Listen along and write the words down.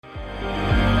Good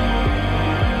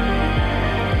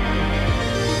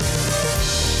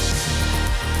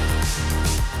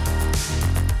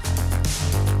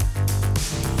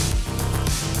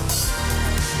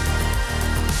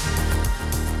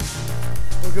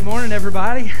morning,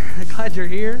 everybody. Glad you're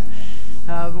here.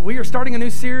 We are starting a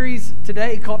new series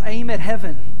today called Aim at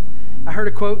Heaven. I heard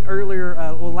a quote earlier,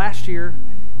 last year,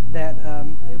 that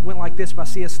it went like this by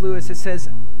C.S. Lewis. It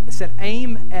said,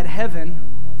 aim at heaven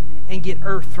and get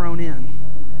earth thrown in.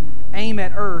 Aim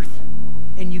at earth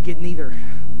and you get neither.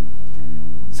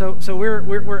 So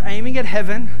we're aiming at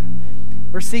heaven.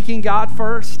 We're seeking God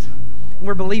first. And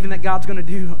we're believing that God's going to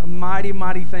do mighty,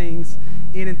 mighty things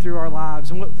in and through our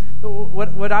lives. And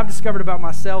what I've discovered about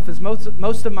myself is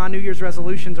most of my New Year's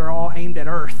resolutions are all aimed at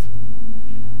earth.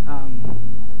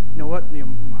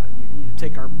 You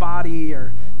take our body,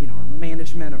 or our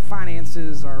management of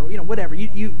finances, or whatever.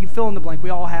 You fill in the blank. We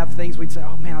all have things we'd say,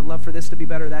 oh man, I'd love for this to be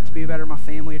better, that to be better, my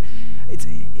family. It's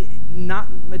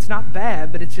not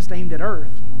bad, but it's just aimed at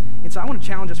earth. And so I want to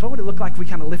challenge us. What would it look like if we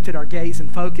kind of lifted our gaze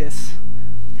and focus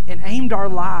and aimed our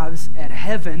lives at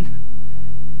heaven,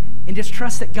 and just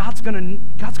trust that God's gonna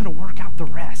work out the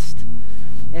rest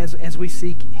as we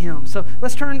seek Him. So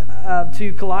let's turn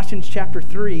to Colossians chapter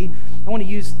 3. I want to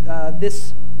use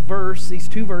these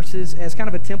two verses, as kind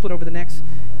of a template over the next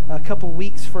couple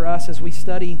weeks for us as we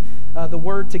study the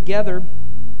Word together.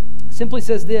 It simply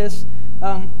says this: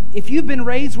 if you've been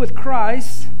raised with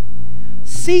Christ,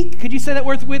 seek. Could you say that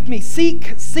word with me?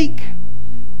 Seek.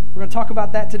 We're going to talk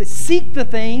about that today. Seek the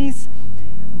things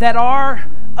that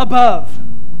are above,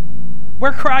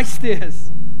 where Christ is,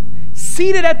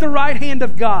 seated at the right hand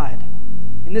of God.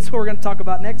 And this is what we're going to talk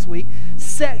about next week.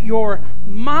 Set your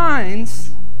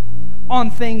minds on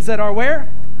things that are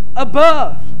where?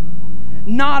 Above,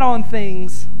 not on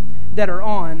things that are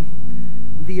on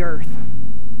the earth.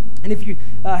 And if you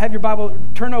have your Bible,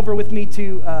 turn over with me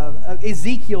to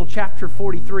Ezekiel chapter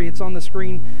 43. It's on the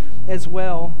screen as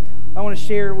well. I want to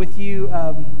share with you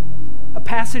a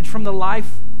passage from the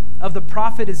life of the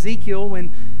prophet Ezekiel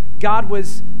when God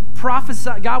was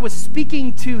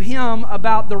speaking to him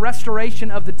about the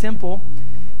restoration of the temple.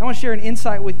 I want to share an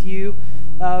insight with you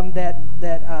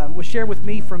that was shared with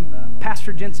me from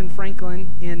Pastor Jensen Franklin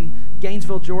in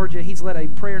Gainesville, Georgia. He's led a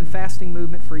prayer and fasting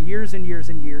movement for years and years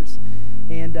and years.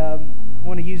 And I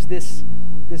want to use this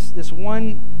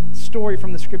one story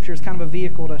from the Scripture as kind of a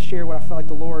vehicle to share what I feel like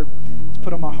the Lord has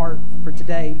put on my heart for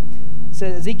today. It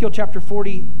says, Ezekiel chapter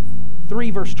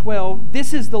 43, verse 12,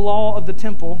 "This is the law of the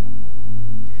temple.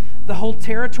 The whole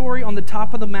territory on the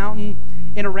top of the mountain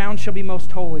and around shall be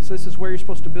most holy." So this is where you're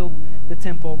supposed to build the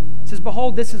temple. It says,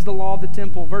 "Behold, this is the law of the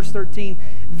temple." Verse 13,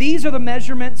 "These are the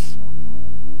measurements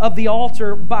of the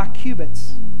altar by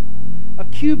cubits." A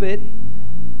cubit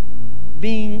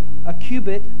being a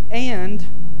cubit and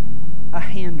a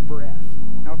handbreadth.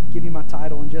 I'll give you my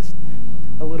title in just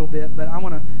a little bit, but I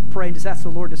want to pray and just ask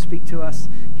the Lord to speak to us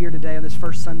here today on this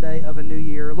first Sunday of a new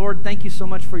year. Lord, thank you so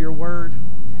much for your word.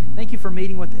 Thank you for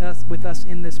meeting with us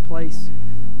in this place.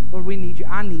 Lord, we need you.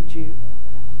 I need you.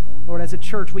 Lord, as a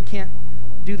church, we can't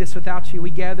do this without you.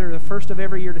 We gather the first of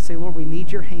every year to say, Lord, we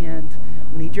need your hand.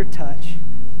 We need your touch.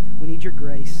 We need your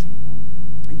grace.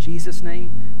 In Jesus'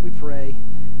 name we pray.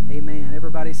 Amen.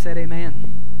 Everybody said amen.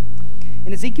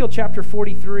 In Ezekiel chapter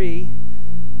 43,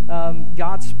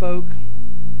 God spoke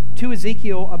to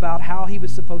Ezekiel about how he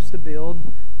was supposed to build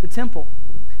the temple.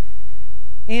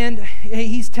 And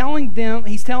he's telling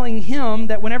him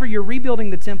that whenever you're rebuilding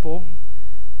the temple,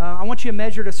 I want you to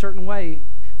measure it a certain way.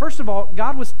 First of all,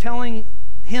 God was telling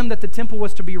him that the temple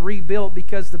was to be rebuilt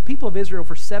because the people of Israel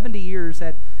for 70 years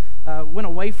had went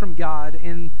away from God,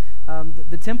 and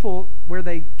the temple where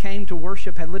they came to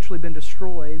worship had literally been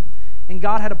destroyed. And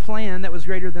God had a plan that was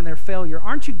greater than their failure.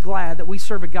 Aren't you glad that we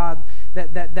serve a God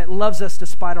that loves us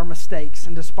despite our mistakes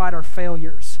and despite our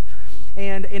failures?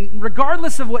 And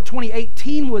regardless of what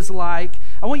 2018 was like,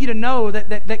 I want you to know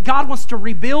that God wants to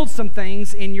rebuild some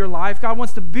things in your life. God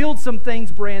wants to build some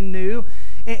things brand new.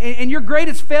 And your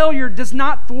greatest failure does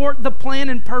not thwart the plan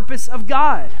and purpose of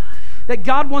God. That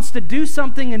God wants to do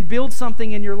something and build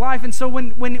something in your life. And so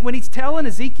when he's telling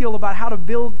Ezekiel about how to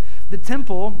build the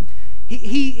temple,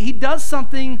 he does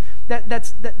something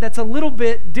that's a little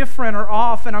bit different or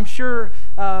off, and I'm sure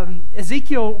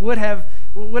Ezekiel would have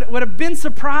been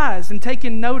surprised and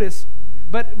taken notice.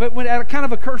 But when at a kind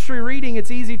of a cursory reading, it's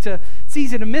easy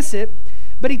to miss it.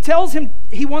 But he tells him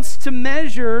he wants to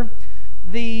measure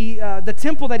the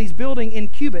temple that he's building in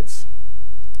cubits.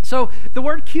 So the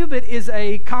word cubit is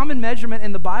a common measurement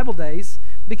in the Bible days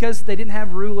because they didn't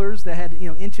have rulers that had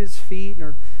inches, feet,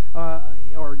 or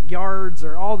or yards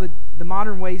or all the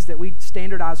modern ways that we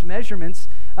standardize measurements.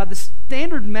 The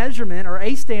standard measurement or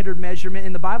a standard measurement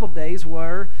in the Bible days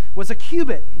was a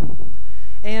cubit.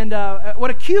 And what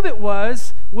a cubit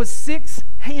was 6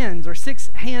 hands or 6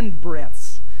 hand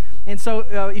breadths. And so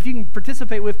if you can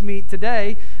participate with me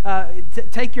today,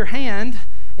 take your hand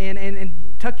and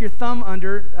tuck your thumb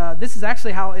under. This is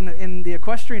actually how in the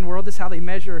equestrian world, this is how they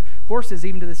measure horses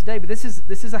even to this day. But this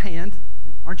is a hand.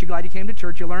 Aren't you glad you came to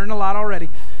church? You learned a lot already.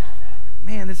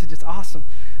 Man, this is just awesome.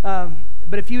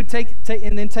 But if you would take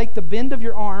and then take the bend of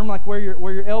your arm, like where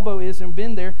your elbow is, and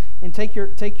bend there, and take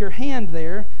your hand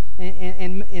there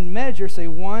and measure. Say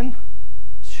 1,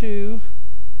 2,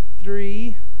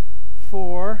 3,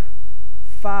 4,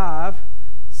 5,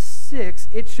 6.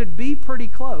 It should be pretty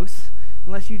close,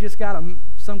 unless you just got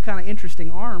some kind of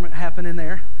interesting arm happening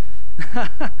there.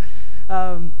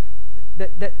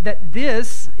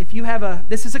 If you have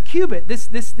this is a cubit.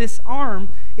 This arm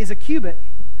is a cubit,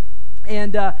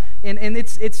 and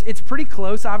it's pretty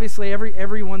close. Obviously,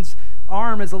 everyone's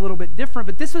arm is a little bit different,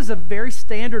 but this was a very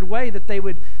standard way that they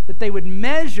would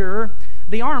measure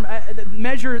the arm,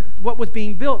 measure what was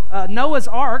being built. Noah's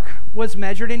Ark was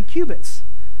measured in cubits.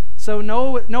 So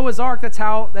Noah's Ark, that's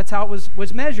how it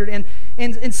was measured,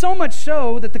 and so much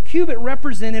so that the cubit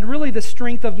represented really the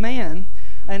strength of man,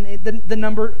 and the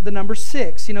number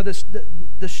 6. You know,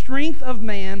 the strength of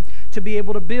man to be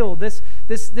able to build.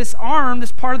 This arm,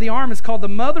 this part of the arm is called the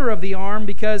mother of the arm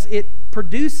because it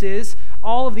produces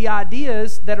all of the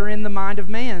ideas that are in the mind of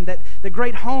man. That the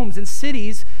great homes and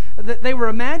cities, that they were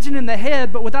imagined in the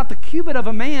head, but without the cubit of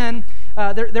a man,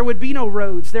 there would be no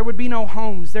roads, there would be no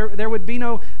homes, there would be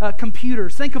no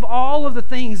computers. Think of all of the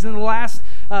things in the last,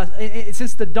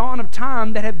 since the dawn of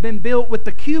time, that have been built with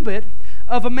the cubit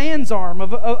of a man's arm,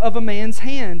 of a man's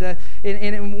hand.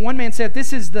 And one man said,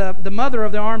 this is the mother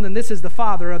of the arm, then this is the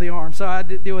father of the arm. So I had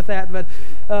to deal with that. But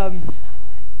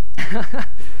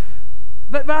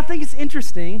but I think it's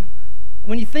interesting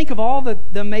when you think of all the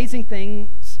amazing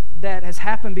things that has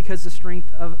happened because of the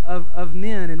strength of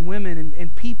men and women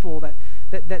and people that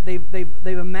they've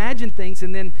imagined things,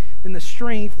 and then the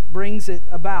strength brings it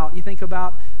about. You think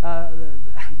about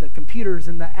the computers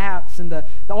and the apps and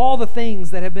all the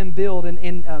things that have been built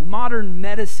in modern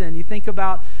medicine. You think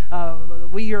about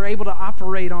we are able to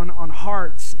operate on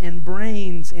hearts and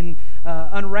brains and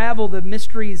unravel the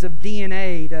mysteries of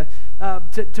DNA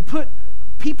to put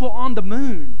people on the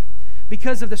moon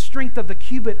because of the strength of the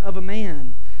cubit of a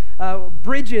man.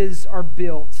 Bridges are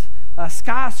built.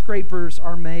 Skyscrapers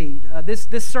are made.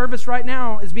 This service right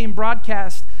now is being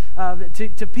broadcast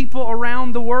to people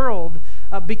around the world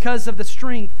because of the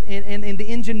strength and the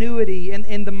ingenuity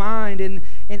and the mind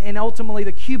and ultimately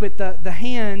the cubit, the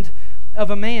hand of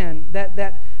a man,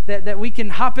 that we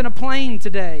can hop in a plane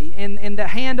today and the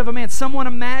hand of a man. Someone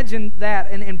imagined that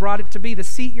and brought it to be. The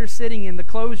seat you're sitting in, the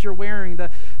clothes you're wearing,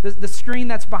 the screen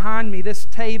that's behind me, this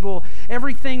table,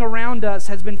 everything around us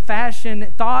has been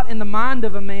fashioned, thought in the mind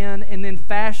of a man, and then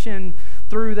fashioned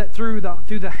through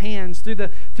the hands, through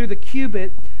the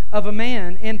cubit of a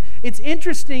man. And it's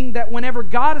interesting that whenever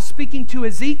God is speaking to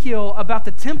Ezekiel about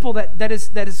the temple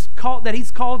that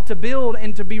he's called to build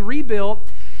and to be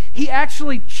rebuilt, he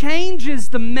actually changes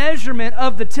the measurement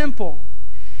of the temple.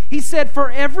 He said, for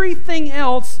everything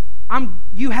else,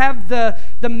 you have the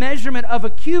measurement of a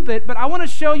cubit, but I want to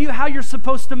show you how you're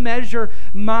supposed to measure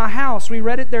my house. We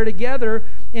read it there together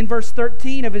in verse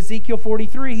 13 of Ezekiel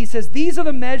 43. He says, these are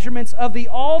the measurements of the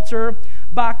altar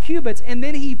by cubits. And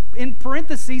then he, in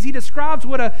parentheses, he describes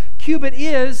what a cubit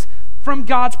is from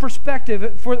God's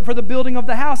perspective for the building of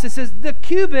the house. It says, the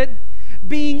cubit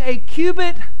being a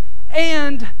cubit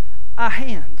and a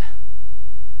hand.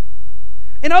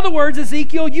 In other words,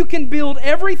 Ezekiel, you can build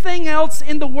everything else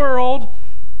in the world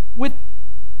with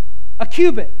a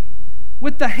cubit,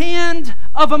 with the hand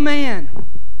of a man.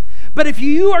 But if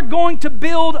you are going to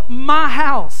build my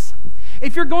house,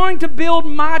 if you're going to build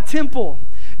my temple,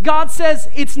 God says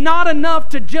it's not enough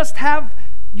to just have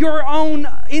your own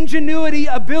ingenuity,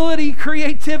 ability,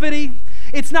 creativity.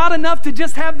 It's not enough to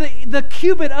just have the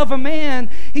cubit of a man.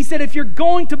 He said, if you're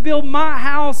going to build my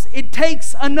house, it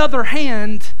takes another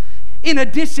hand in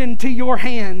addition to your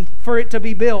hand for it to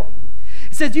be built.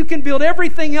 He says you can build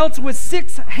everything else with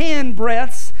 6 hand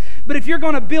breadths, but if you're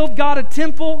going to build God a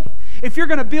temple, if you're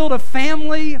going to build a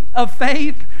family of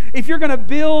faith, if you're going to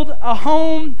build a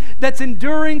home that's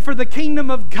enduring for the kingdom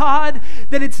of God,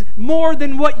 then it's more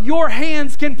than what your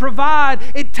hands can provide.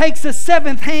 It takes a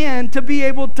 7th hand to be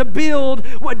able to build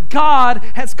what God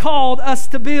has called us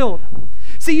to build.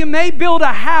 See, you may build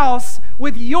a house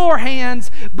with your hands,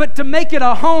 but to make it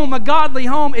a home, a godly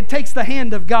home, it takes the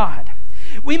hand of God.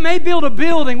 We may build a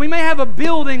building. We may have a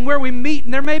building where we meet,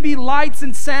 and there may be lights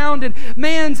and sound and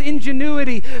man's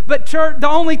ingenuity. But church, the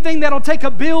only thing that'll take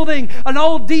a building, an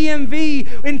old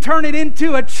DMV, and turn it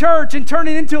into a church and turn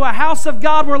it into a house of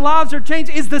God where lives are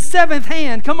changed is the seventh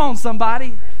hand. Come on,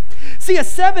 somebody. See, a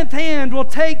seventh hand will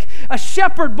take a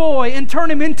shepherd boy and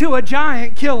turn him into a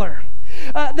giant killer.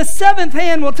 The seventh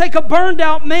hand will take a burned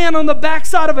out man on the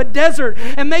backside of a desert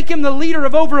and make him the leader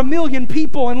of over 1 million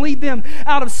people and lead them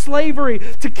out of slavery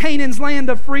to Canaan's land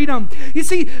of freedom. You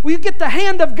see, when you get the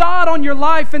hand of God on your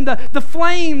life and the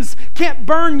flames can't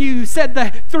burn you, said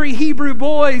the 3 Hebrew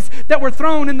boys that were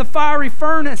thrown in the fiery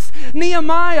furnace.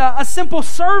 Nehemiah, a simple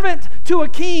servant to a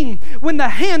king, when the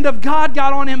hand of God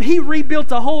got on him, he rebuilt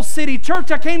the whole city.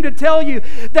 Church, I came to tell you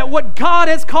that what God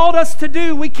has called us to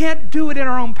do, we can't do it in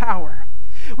our own power.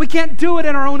 We can't do it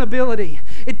in our own ability.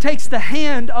 It takes the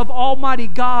hand of Almighty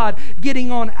God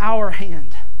getting on our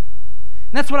hand.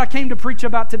 And that's what I came to preach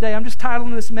about today. I'm just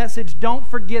titling this message, Don't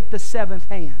Forget the Seventh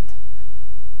Hand.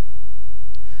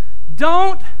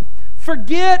 Don't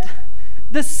forget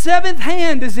the seventh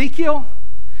hand, Ezekiel.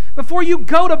 Before you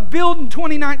go to build in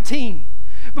 2019,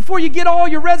 before you get all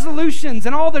your resolutions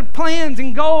and all the plans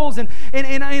and goals and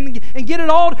get it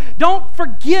all, don't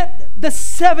forget the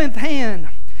seventh hand.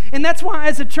 And that's why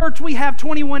as a church we have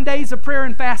 21 days of prayer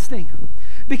and fasting.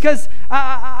 Because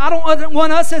I don't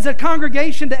want us as a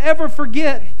congregation to ever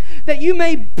forget that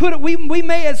we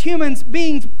may as human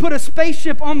beings put a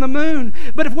spaceship on the moon,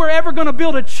 but if we're ever going to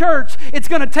build a church, it's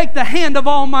going to take the hand of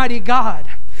Almighty God.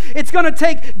 It's going to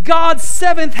take God's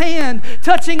seventh hand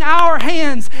touching our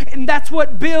hands, and that's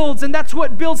what builds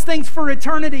things for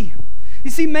eternity. You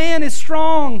see, man is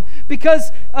strong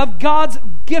because of God's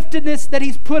giftedness that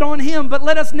He's put on him. But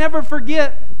let us never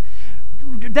forget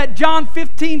that John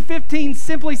 15:15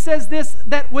 simply says this,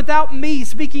 that without me,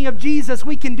 speaking of Jesus,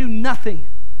 we can do nothing.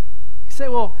 You say,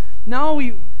 well, no,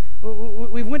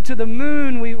 we went to the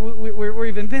moon,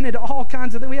 we've invented all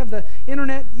kinds of things, we have the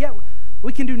internet. Yeah,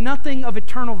 we can do nothing of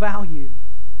eternal value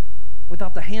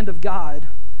without the hand of God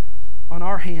on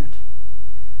our hand.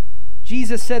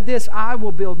 Jesus said this, I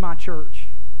will build my church,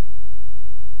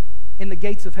 and the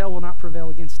gates of hell will not prevail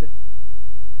against it.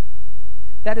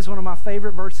 That is one of my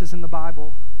favorite verses in the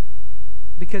Bible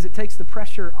because it takes the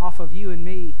pressure off of you and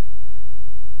me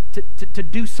to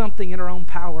do something in our own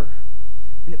power,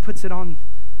 and it puts it on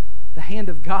the hand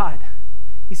of God.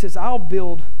 He says, I'll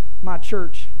build my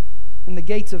church, and the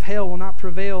gates of hell will not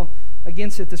prevail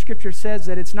against it. The scripture says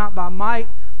that it's not by might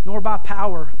nor by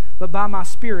power, but by my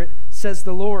Spirit, says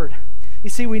the Lord. You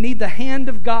see, we need the hand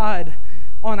of God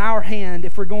on our hand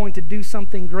if we're going to do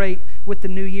something great with the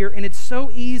new year. And it's so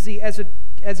easy as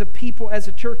a people, as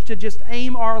a church, to just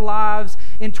aim our lives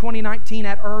in 2019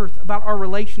 at earth, about our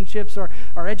relationships, our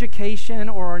education,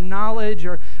 or our knowledge,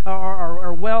 or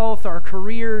our wealth, our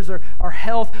careers, or our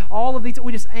health. All of these,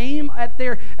 we just aim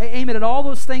it at all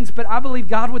those things. But I believe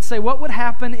God would say, what would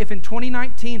happen if in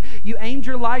 2019 you aimed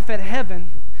your life at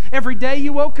heaven? Every day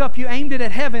you woke up, you aimed it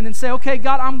at heaven and say, okay,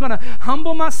 God, I'm going to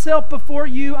humble myself before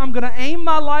you. I'm going to aim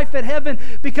my life at heaven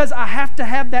because I have to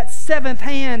have that seventh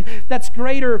hand that's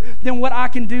greater than what I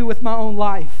can do with my own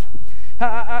life.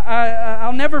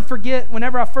 I'll never forget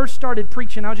whenever I first started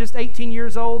preaching. I was just 18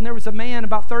 years old, and there was a man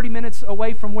about 30 minutes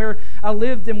away from where I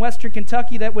lived in Western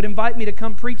Kentucky that would invite me to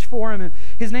come preach for him. And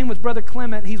his name was Brother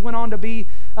Clement. He's went on to be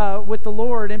with the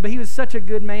Lord, but he was such a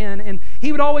good man. And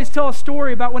he would always tell a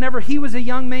story about whenever he was a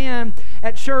young man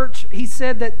at church. He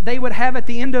said that they would have at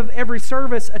the end of every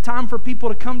service a time for people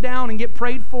to come down and get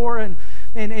prayed for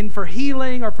and for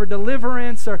healing or for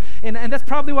deliverance, and that's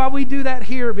probably why we do that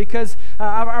here, because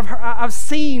I've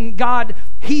seen God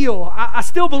heal. I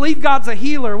still believe God's a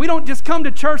healer. We don't just come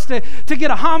to church to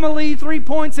get a homily, 3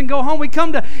 points, and go home. We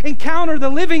come to encounter the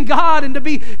living God and to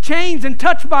be changed and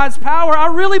touched by His power. I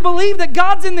really believe that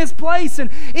God's in this place and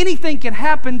anything can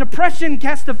happen. Depression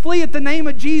has to flee at the name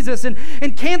of Jesus, and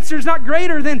cancer's not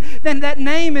greater than that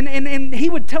name. And he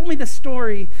would tell me the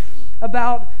story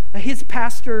about his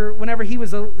pastor. Whenever he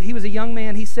was a young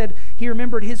man, he said he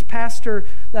remembered his pastor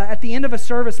at the end of a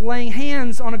service laying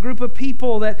hands on a group of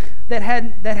people that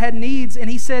had needs, and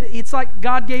he said it's like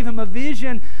God gave him a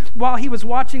vision while he was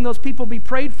watching those people be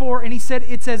prayed for, and he said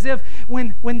it's as if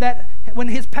when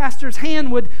his pastor's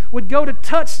hand would go to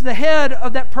touch the head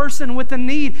of that person with a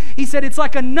need, he said it's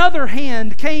like another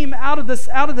hand came out of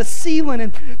the ceiling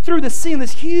and through the ceiling,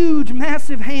 this huge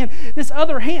massive hand. This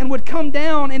other hand would come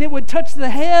down and it would touch the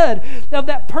head head of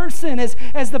that person.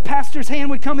 As the pastor's hand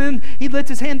would come in, he'd lift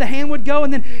his hand, the hand would go,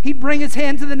 and then he'd bring his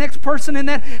hand to the next person, and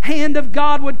that hand of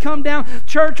God would come down.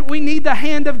 Church, we need the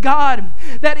hand of God.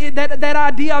 That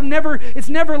idea, it's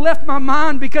never left my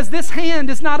mind, because this hand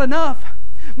is not enough.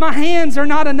 My hands are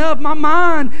not enough. My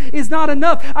mind is not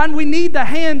enough. And we need the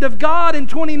hand of God in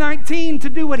 2019 to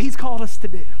do what He's called us to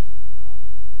do.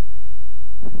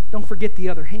 Don't forget the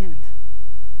other hand.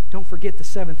 Don't forget the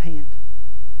seventh hand.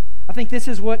 I think this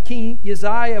is what King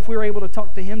Uzziah, if we were able to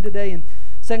talk to him today in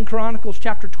 2 Chronicles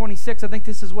chapter 26, I think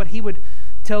this is what he would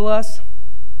tell us.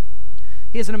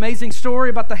 He has an amazing story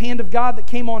about the hand of God that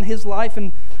came on his life.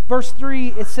 In verse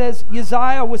 3, it says,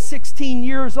 Uzziah was 16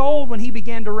 years old when he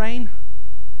began to reign.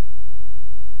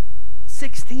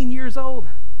 16 years old.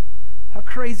 How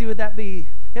crazy would that be?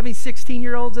 Have any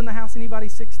 16-year-olds in the house? Anybody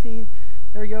 16?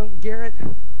 There we go. Garrett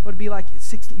would be like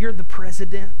 60. You're the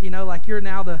president, like you're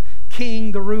now the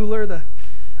king, the ruler, the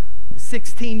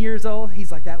 16 years old.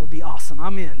 He's like, that would be awesome.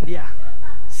 I'm in. Yeah.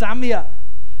 Sign me up.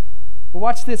 But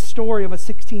watch this story of a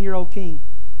 16-year-old king.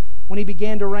 When he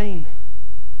began to reign,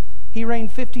 he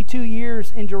reigned 52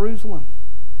 years in Jerusalem.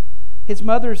 His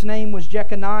mother's name was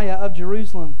Jeconiah of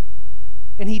Jerusalem.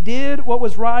 And he did what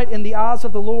was right in the eyes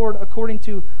of the Lord, according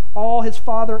to all his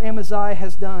father Amaziah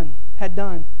had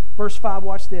done. Verse 5,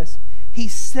 watch this. He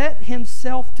set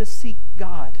himself to seek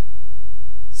God.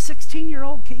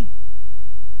 16-year-old king.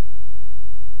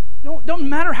 Don't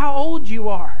matter how old you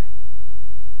are.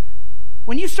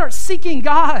 When you start seeking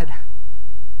God,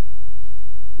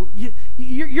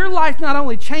 your life not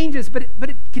only changes, but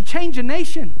it can change a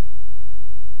nation,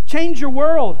 change your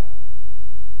world.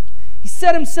 He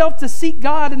set himself to seek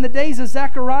God in the days of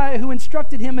Zechariah, who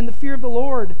instructed him in the fear of the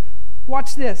Lord.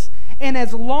 Watch this. And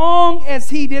as long as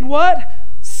he did what?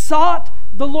 Sought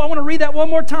the Lord. I want to read that one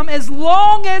more time. As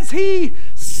long as he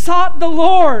sought the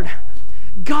Lord,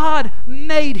 God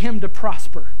made him to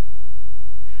prosper.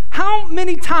 How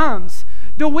many times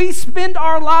do we spend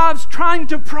our lives trying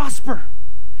to prosper?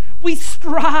 We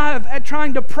strive at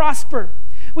trying to prosper.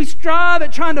 We strive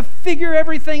at trying to figure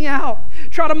everything out,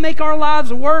 try to make our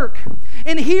lives work.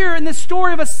 And here in this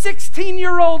story of a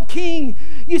 16-year-old king,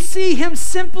 you see him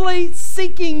simply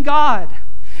seeking God.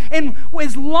 And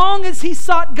as long as he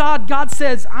sought God, God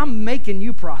says, I'm making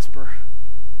you prosper.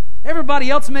 Everybody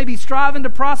else may be striving to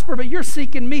prosper, but you're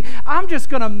seeking me. I'm just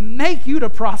going to make you to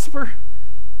prosper.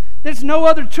 There's no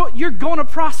other choice. You're going to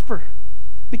prosper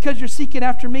because you're seeking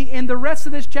after me. And the rest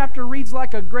of this chapter reads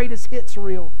like a greatest hits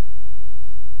reel.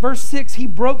 Verse 6, he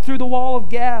broke through the wall of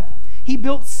Gath. He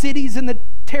built cities in the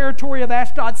territory of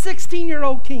Ashdod.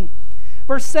 16-year-old king.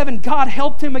 Verse 7, God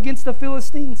helped him against the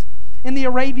Philistines and the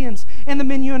Arabians and the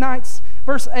Mennonites.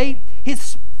 Verse 8,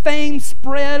 his fame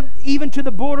spread even to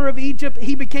the border of Egypt.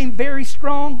 He became very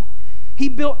strong.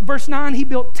 Verse 9, he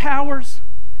built towers.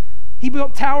 He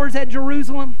built towers at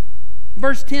Jerusalem.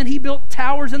 Verse 10, he built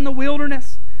towers in the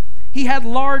wilderness. He had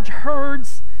large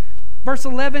herds. Verse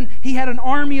 11, he had an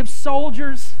army of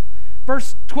soldiers.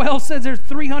 Verse 12 says there's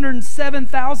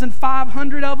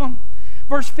 307,500 of them.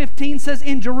 Verse 15 says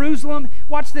in Jerusalem,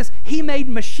 watch this, he made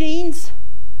machines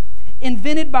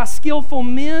invented by skillful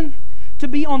men to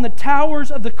be on the towers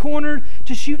of the corner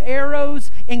to shoot arrows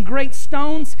and great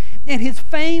stones. And his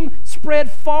fame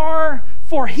spread far,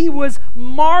 for he was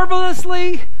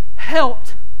marvelously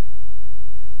helped.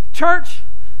 Church,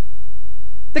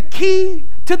 the key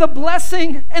to the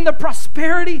blessing and the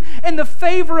prosperity and the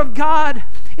favor of God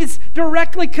is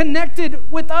directly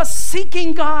connected with us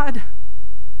seeking God.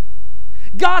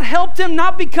 God helped him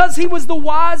not because he was the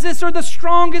wisest or the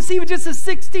strongest. He was just a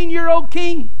 16-year-old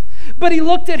king. But he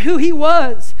looked at who he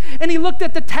was, and he looked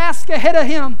at the task ahead of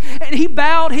him, and he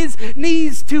bowed his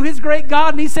knees to his great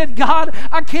God, and he said, God,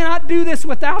 I cannot do this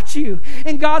without you.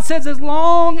 And God says, as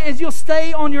long as you'll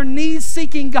stay on your knees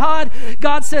seeking God,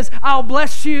 God says, I'll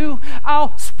bless you.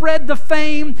 I'll spread the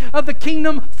fame of the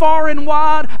kingdom far and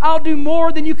wide. I'll do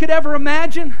more than you could ever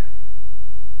imagine.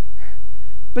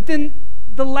 But then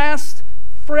the last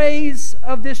phrase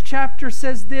of this chapter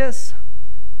says this,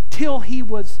 till he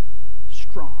was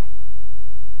strong.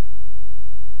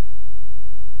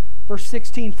 Verse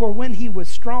 16, for when he was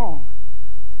strong,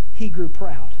 he grew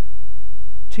proud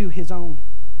to his own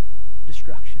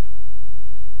destruction.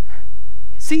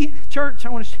 See, church,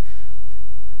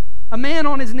 a man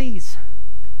on his knees,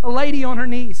 a lady on her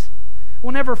knees,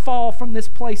 will never fall from this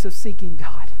place of seeking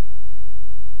God.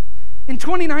 In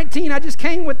 2019, I just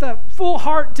came with a full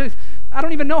heart to, I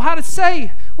don't even know how to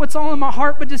say what's all in my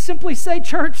heart, but to simply say,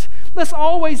 church, let's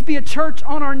always be a church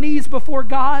on our knees before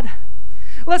God.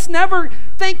 Let's never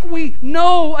think we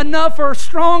know enough or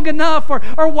strong enough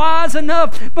or wise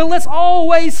enough, but let's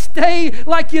always stay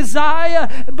like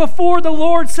Uzziah before the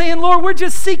Lord, saying, Lord, we're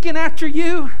just seeking after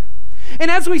you. And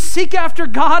as we seek after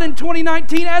God in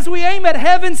 2019, as we aim at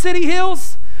heaven, City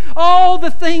Hills, all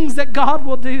the things that God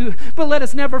will do, but let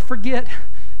us never forget,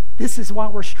 this is why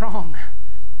we're strong.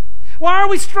 Why are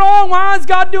we strong? Why is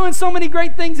God doing so many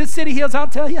great things at City Hills? I'll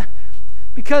tell you.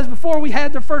 Because before we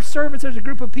had the first service, there's a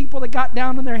group of people that got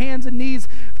down on their hands and knees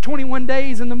for 21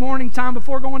 days in the morning time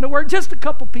before going to work. Just a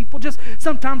couple people, just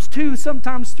sometimes 2,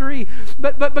 sometimes 3.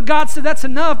 But God said that's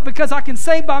enough, because I can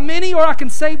save by many or I can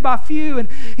save by few. And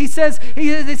He said,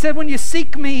 when you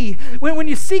seek me, when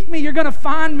you seek me, you're going to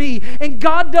find me. And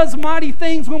God does mighty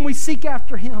things when we seek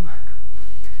after Him.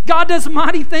 God does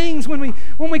mighty things when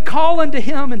we call unto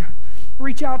Him and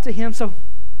reach out to Him. So I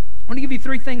want to give you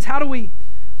 3 things. How do we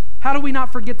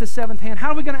not forget the seventh hand?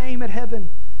 How are we going to aim at heaven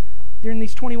during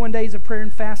these 21 days of prayer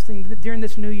and fasting during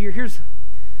this new year? Here's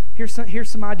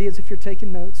some ideas if you're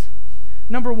taking notes.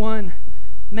 Number 1,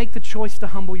 make the choice to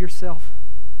humble yourself.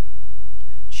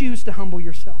 Choose to humble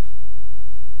yourself.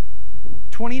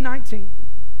 2019,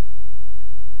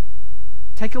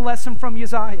 take a lesson from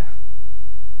Uzziah.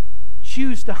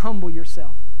 Choose to humble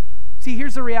yourself. See,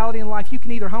 here's the reality in life. You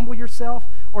can either humble yourself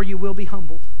or you will be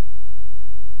humbled.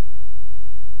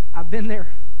 I've been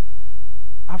there.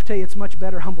 I'll tell you, it's much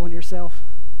better humbling yourself.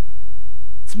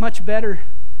 It's much better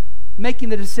making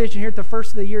the decision here at the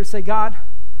first of the year to say, God,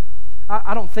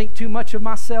 I don't think too much of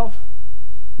myself.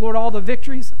 Lord, all the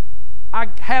victories, I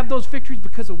have those victories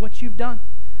because of what you've done.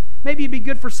 Maybe it'd be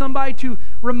good for somebody to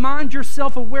remind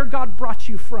yourself of where God brought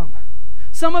you from.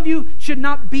 Some of you should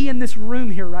not be in this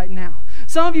room here right now.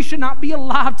 Some of you should not be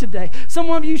alive today. Some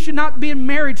of you should not be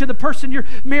married to the person you're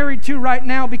married to right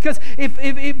now, because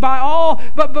if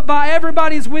by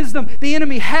everybody's wisdom, the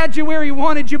enemy had you where he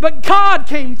wanted you, but God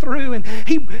came through and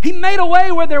He made a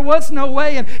way where there was no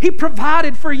way, and He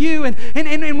provided for you and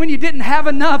when you didn't have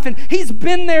enough, and He's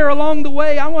been there along the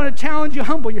way. I want to challenge you,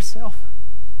 humble yourself.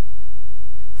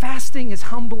 Fasting is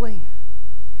humbling.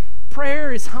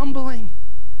 Prayer is humbling.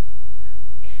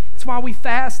 That's why we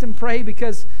fast and pray,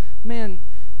 because, man,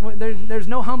 there's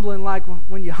no humbling like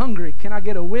when you're hungry. Can I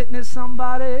get a witness,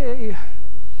 somebody?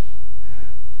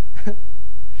 You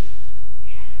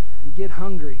get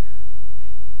hungry.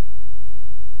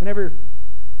 Whenever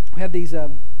we have these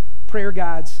prayer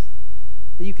guides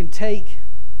that you can take,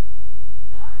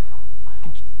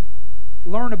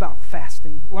 learn about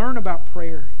fasting, learn about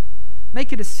prayer.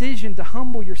 Make a decision to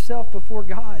humble yourself before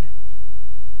God.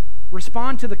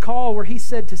 Respond to the call where He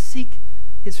said to seek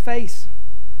His face.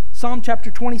 Psalm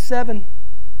chapter 27.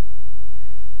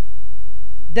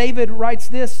 David writes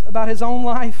this about his own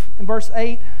life in verse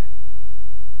 8. It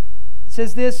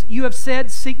says this, you have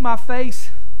said, seek my face.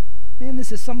 Man,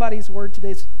 this is somebody's word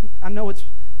today. I know it's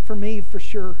for me for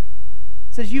sure.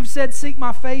 It says, you've said, seek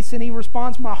my face. And he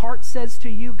responds, my heart says to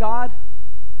you, God,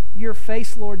 your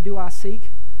face, Lord, do I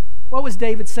seek. What was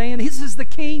David saying? This is the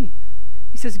king.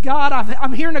 He says, God,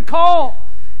 I'm hearing a call.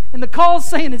 And the call's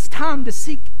saying it's time to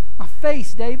seek my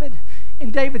face, David.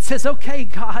 And David says, okay,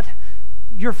 God,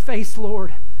 your face,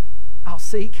 Lord, I'll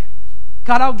seek.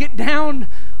 God, I'll get down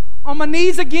on my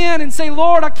knees again and say,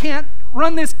 Lord, I can't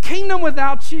run this kingdom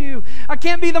without you. I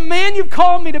can't be the man you've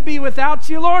called me to be without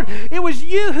you. Lord, it was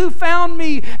you who found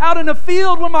me out in a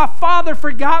field when my father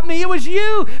forgot me. It was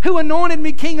you who anointed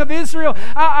me king of Israel.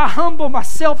 I humble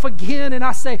myself again and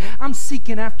I say, I'm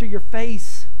seeking after your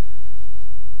face.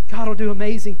 God will do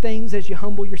amazing things as you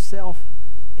humble yourself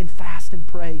and fast and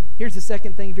pray. Here's the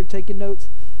second thing if you're taking notes.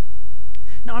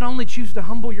 Not only choose to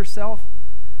humble yourself,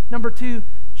 number 2,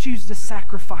 choose to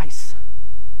sacrifice.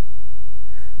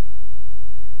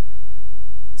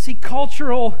 See,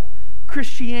 cultural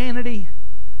Christianity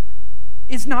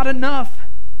is not enough.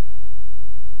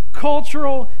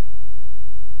 Cultural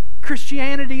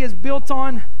Christianity is built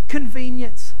on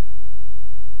convenience.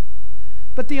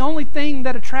 But the only thing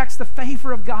that attracts the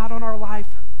favor of God on our life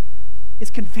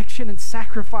is conviction and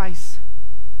sacrifice.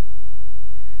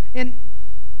 And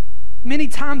many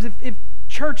times if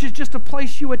church is just a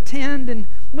place you attend, and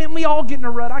when we all get in a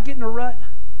rut, I get in a rut.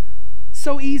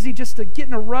 So easy just to get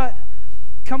in a rut.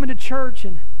 Coming to church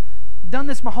and done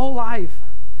this my whole life.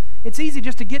 It's easy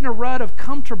just to get in a rut of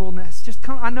comfortableness.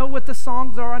 I know what the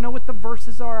songs are. I know what the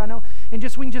verses are. I know, and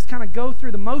we can just kind of go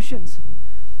through the motions.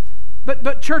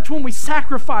 But church, when we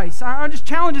sacrifice, I just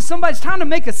challenge somebody. It's time to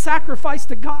make a sacrifice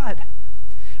to God.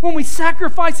 When we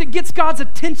sacrifice, it gets God's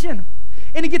attention,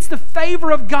 and it gets the favor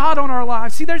of God on our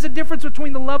lives. See, there's a difference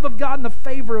between the love of God and the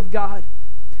favor of God.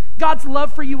 God's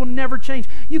love for you will never change.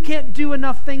 You can't do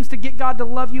enough things to get God to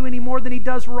love you any more than He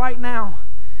does right now.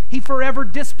 He forever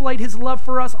displayed His love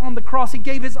for us on the cross. He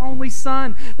gave His only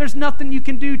Son. There's nothing you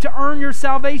can do to earn your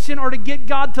salvation or to get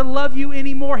God to love you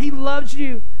anymore. He loves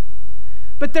you.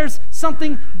 But there's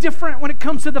something different when it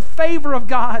comes to the favor of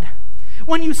God.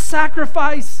 When you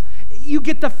sacrifice, you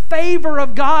get the favor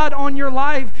of God on your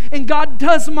life, and God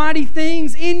does mighty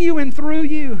things in you and through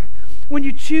you when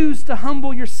you choose to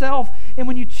humble yourself and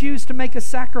when you choose to make a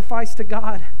sacrifice to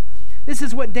God. This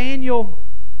is what Daniel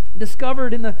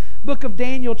discovered in the book of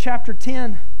Daniel chapter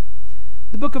 10.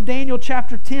 The book of Daniel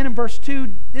chapter 10 and verse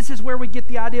 2, this is where we get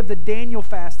the idea of the Daniel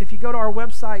fast. If you go to our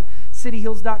website,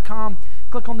 cityhills.com,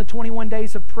 click on the 21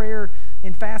 days of prayer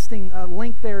and fasting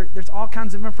link there. There's all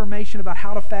kinds of information about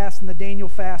how to fast in the Daniel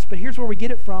fast. But here's where we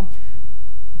get it from.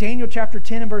 Daniel chapter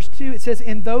 10 and verse 2, it says,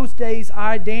 "In those days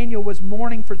I, Daniel, was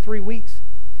mourning for 3 weeks.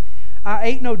 I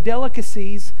ate no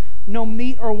delicacies, no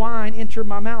meat or wine entered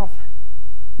my mouth."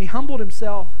 He humbled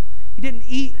himself. He didn't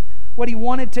eat what he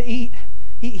wanted to eat.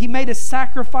 He made a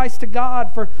sacrifice to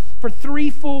God for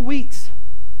 3 full weeks.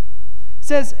 It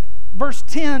says, verse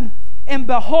 10, "And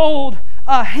behold,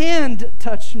 a hand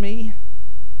touched me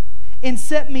and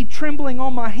set me trembling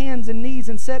on my hands and knees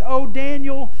and said, 'O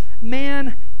Daniel,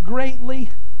 man greatly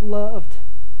loved.'"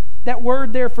 That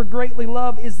word there for greatly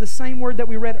loved is the same word that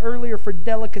we read earlier for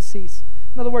delicacies.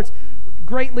 In other words,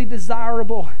 greatly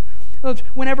desirable.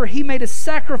 Whenever he made a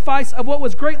sacrifice of what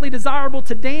was greatly desirable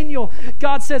to Daniel,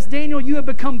 God says, "Daniel, you have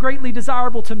become greatly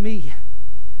desirable to me.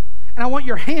 And I want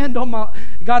your hand on my..."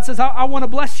 God says, I want to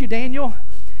bless you, Daniel.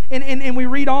 And we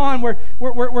read on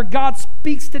where God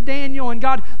speaks to Daniel and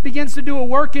God begins to do a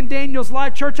work in Daniel's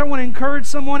life. Church, I want to encourage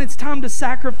someone. It's time to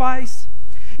sacrifice.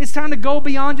 It's time to go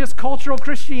beyond just cultural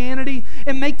Christianity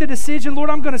and make the decision,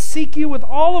 Lord, I'm going to seek you with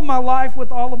all of my life,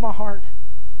 with all of my heart.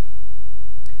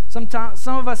 Sometimes,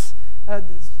 some of us,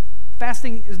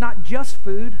 fasting is not just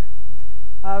food.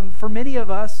 For many of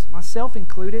us, myself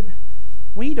included,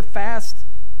 we need to fast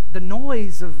the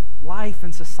noise of life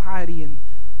and society and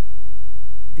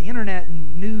the internet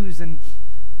and news and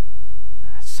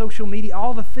social media,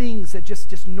 all the things that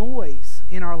just noise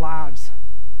in our lives.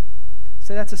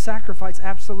 So that's a sacrifice,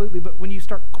 absolutely. But when you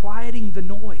start quieting the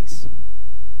noise,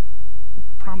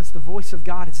 I promise the voice of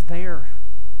God is there.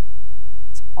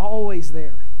 It's always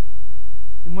there.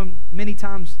 And when many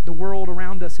times the world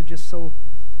around us is just so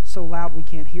loud we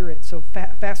can't hear it. So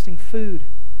fasting food,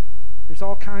 there's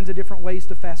all kinds of different ways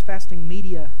to fast. Fasting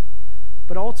media.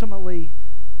 But ultimately,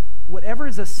 whatever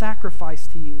is a sacrifice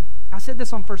to you. I said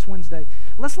this on First Wednesday.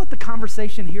 Let's let the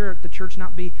conversation here at the church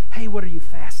not be, "Hey, what are you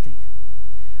fasting?"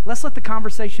 Let's let the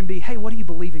conversation be, "Hey, what do you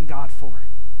believe in God for?"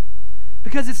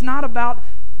 Because it's not about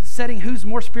setting who's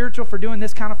more spiritual for doing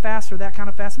this kind of fast or that kind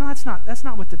of fast. No, that's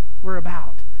not what we're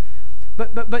about.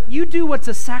 But you do what's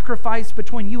a sacrifice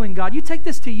between you and God. You take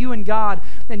this to you and God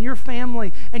and your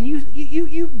family, and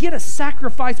you get a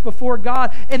sacrifice before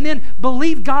God, and then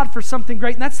believe God for something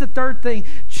great. And that's the third thing.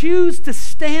 Choose to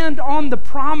stand on the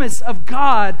promise of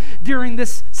God during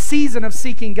this season of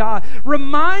seeking God.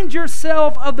 Remind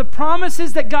yourself of the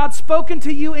promises that God's spoken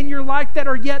to you in your life that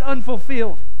are yet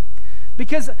unfulfilled.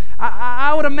 Because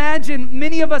I would imagine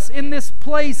many of us in this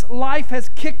place, life has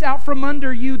kicked out from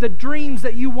under you the dreams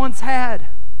that you once had.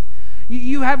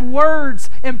 You have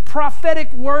words and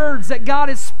prophetic words that God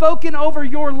has spoken over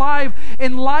your life,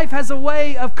 and life has a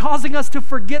way of causing us to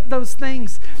forget those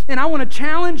things. And I want to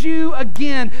challenge you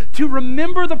again to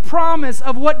remember the promise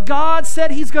of what God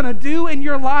said He's going to do in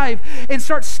your life and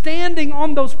start standing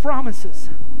on those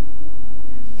promises.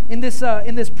 In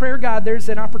this prayer guide, there's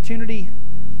an opportunity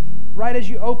right as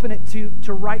you open it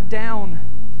to write down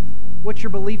what you're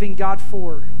believing God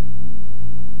for.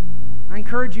 I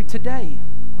encourage you today,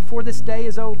 before this day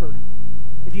is over,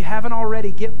 if you haven't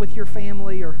already, get with your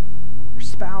family or your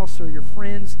spouse or your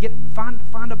friends. Find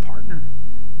a partner.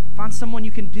 Find someone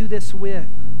you can do this with.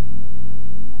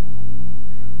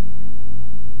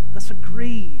 Let's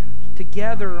agree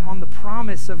together on the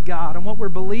promise of God and what we're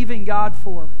believing God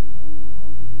for.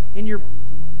 In your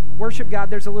worship guide,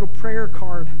 there's a little prayer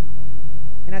card.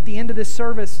 And at the end of this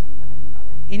service,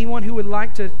 anyone who would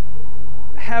like to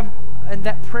have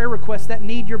that prayer request, that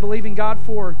need you're believing God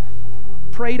for,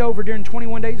 prayed over during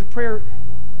 21 days of prayer,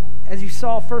 as you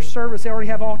saw first service, they already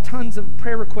have all tons of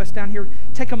prayer requests down here.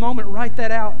 Take a moment, write that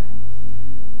out,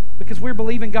 because we're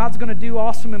believing God's going to do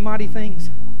awesome and mighty things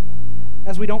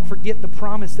as we don't forget the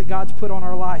promise that God's put on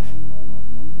our life.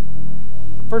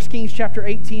 1 Kings chapter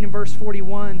 18 and verse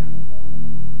 41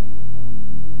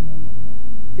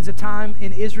 is a time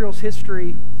in Israel's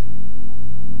history,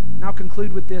 and I'll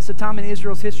conclude with this, a time in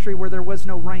Israel's history where there was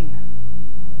no rain.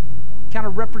 kind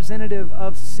of representative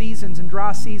of seasons and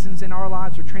dry seasons in our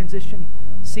lives, or transition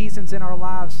seasons in our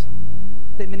lives,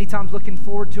 that many times looking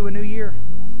forward to a new year.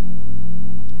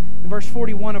 In verse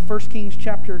 41 of 1 Kings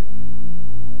chapter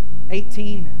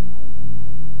 18,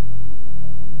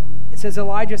 it says,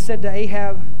 Elijah said to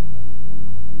Ahab,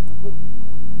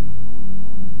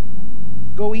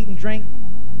 go eat and drink,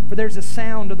 for there's a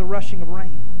sound of the rushing of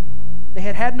rain. They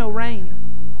had had no rain,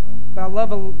 but I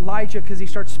love Elijah because he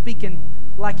starts speaking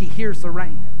like he hears the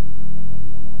rain.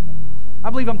 I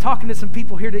believe I'm talking to some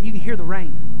people here that you can hear the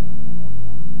rain.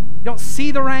 You don't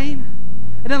see the rain.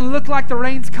 It doesn't look like the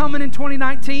rain's coming in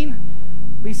 2019.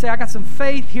 But you say, I got some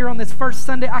faith here on this first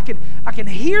Sunday. I can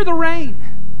hear the rain.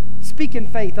 Speak in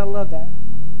faith. I love that.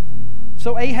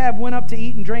 So Ahab went up to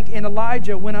eat and drink, and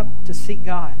Elijah went up to seek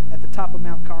God at the top of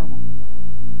Mount Carmel.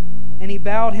 And he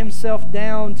bowed himself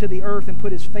down to the earth and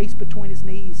put his face between his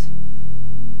knees.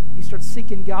 He starts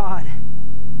seeking God.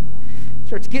 He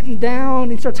starts getting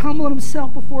down. He starts humbling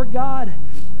himself before God.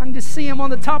 I can just see him on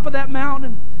the top of that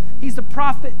mountain. He's the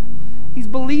prophet. He's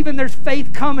believing there's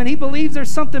faith coming. He believes there's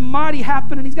something mighty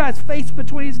happening. He's got his face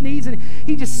between his knees and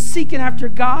he's just seeking after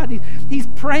God. He's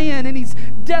praying and he's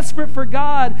desperate for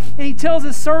God. And he tells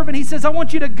his servant, he says, I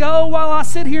want you to go while I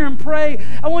sit here and pray.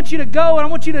 I want you to go and I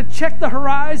want you to check the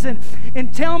horizon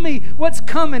and tell me what's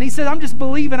coming. He says, I'm just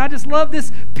believing. I just love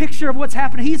this picture of what's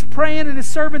happening. He's praying and his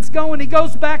servant's going. He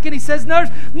goes back and he says, there's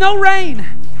no rain.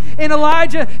 And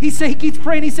Elijah, he keeps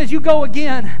praying. He says, you go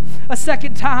again a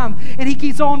second time. And he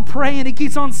keeps on praying. He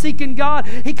keeps on seeking God.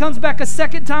 He comes back a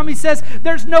second time. He says,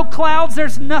 there's no clouds.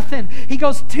 There's nothing. He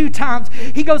goes 2 times.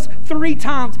 He goes 3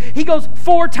 times. He goes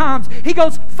 4 times. He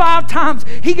goes 5 times.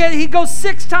 He goes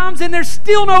 6 times and there's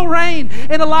still no rain.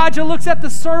 And Elijah looks at the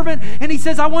servant and he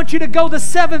says, I want you to go the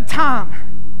 7th time.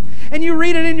 And you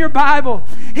read it in your Bible.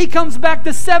 He comes back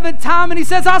the 7th time and he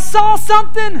says, I saw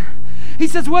something. He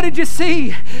says, what did you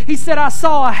see? He said, I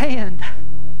saw a hand.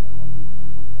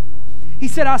 He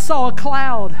said, I saw a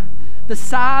cloud the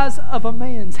size of a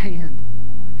man's hand.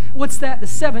 What's that? The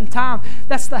 7th time.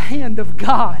 That's the hand of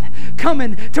God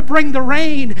coming to bring the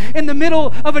rain in the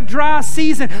middle of a dry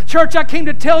season. Church, I came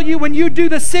to tell you, when you do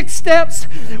the 6 steps,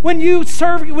 when you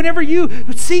serve, whenever you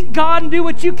seek God and do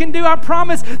what you can do, I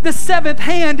promise the 7th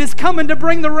hand is coming to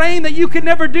bring the rain that you could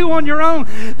never do on your own.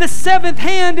 The 7th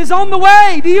hand is on the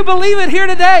way. Do you believe it here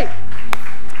today?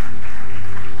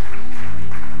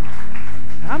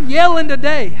 I'm yelling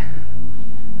today.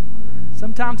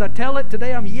 Sometimes I tell it,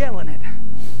 today I'm yelling it.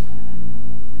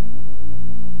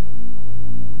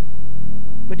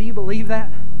 But do you believe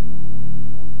that?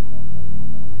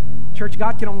 Church,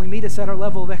 God can only meet us at our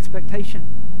level of expectation.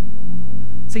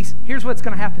 See, here's what's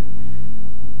going to happen.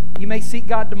 You may seek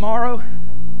God tomorrow,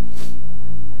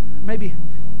 maybe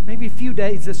a few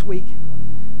days this week.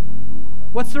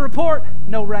 What's the report?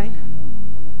 No rain.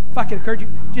 If I could encourage you,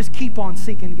 just keep on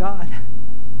seeking God.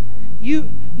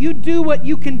 You do what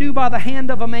you can do by the hand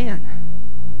of a man.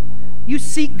 You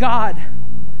seek God.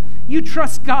 You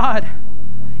trust God.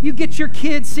 You get your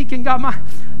kids seeking God. My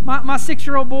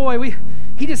 6-year-old boy,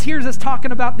 he just hears us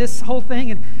talking about this whole thing,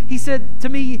 and he said to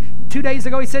me 2 days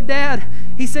ago, he said, Dad,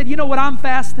 he said, you know what I'm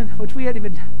fasting? Which we hadn't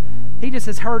even, he just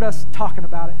has heard us talking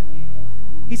about it.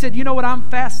 He said, you know what I'm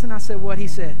fasting? I said, what? He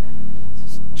said,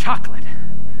 chocolate.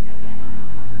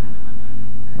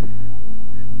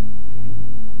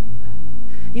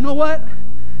 You know what?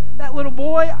 That little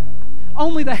boy,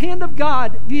 only the hand of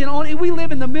God. You know, we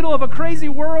live in the middle of a crazy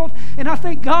world, and I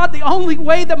thank God the only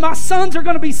way that my sons are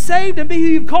going to be saved and be who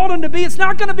you've called them to be, it's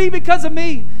not going to be because of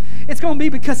me. It's going to be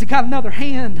because they got another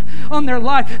hand on their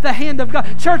life, the hand of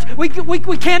God. Church, we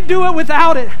can't do it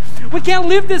without it. We can't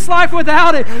live this life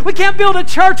without it. We can't build a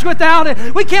church without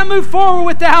it. We can't move forward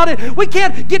without it. We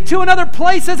can't get to another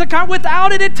place as a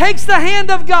without it. It takes the hand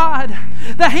of God.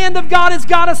 The hand of God has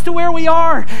got us to where we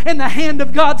are, and the hand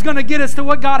of God's going to get us to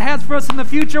what God has for us in the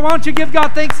future. Why don't you give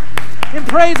God thanks and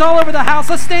praise all over the house?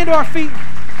 Let's stand to our feet.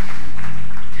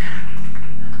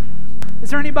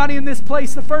 Is there anybody in this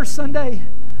place the first Sunday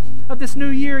of this new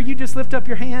year, you just lift up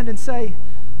your hand and say,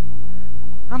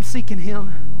 I'm seeking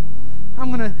Him. I'm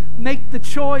going to make the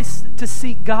choice to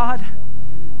seek God.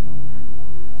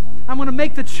 I'm going to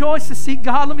make the choice to seek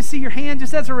God. Let me see your hand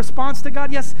just as a response to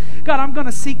God. Yes, God, I'm going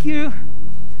to seek you.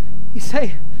 You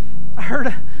say,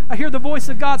 I hear the voice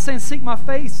of God saying, seek my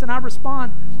face. And I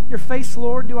respond, your face,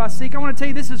 Lord, do I seek? I want to tell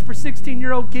you, this is for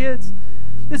 16-year-old kids.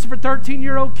 This is for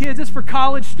 13-year-old kids. This is for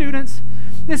college students.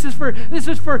 This is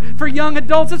for young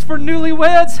adults. It's for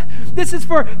newlyweds. This is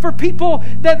for people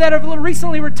that have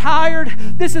recently retired.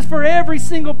 This is for every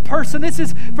single person. This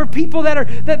is for people that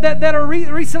are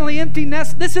recently empty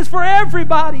nest. This is for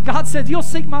everybody. God says, you'll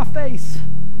seek my face.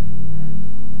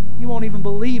 You won't even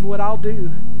believe what I'll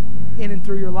do in and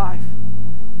through your life.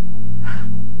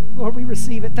 Lord, we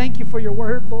receive it. Thank you for your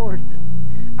word, Lord.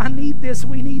 I need this.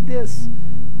 We need this.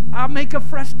 I make a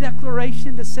fresh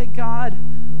declaration to say, God,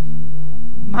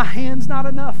 my hand's not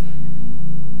enough.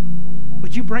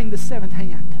 Would you bring the seventh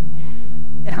hand?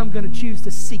 And I'm going to choose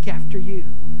to seek after you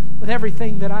with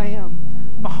everything that I am.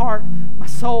 My heart, my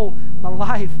soul, my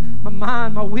life, my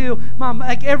mind, my will,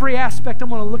 like every aspect. I'm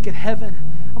going to look at heaven.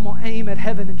 I'm going to aim at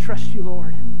heaven and trust you,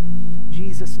 Lord. In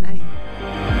Jesus' name.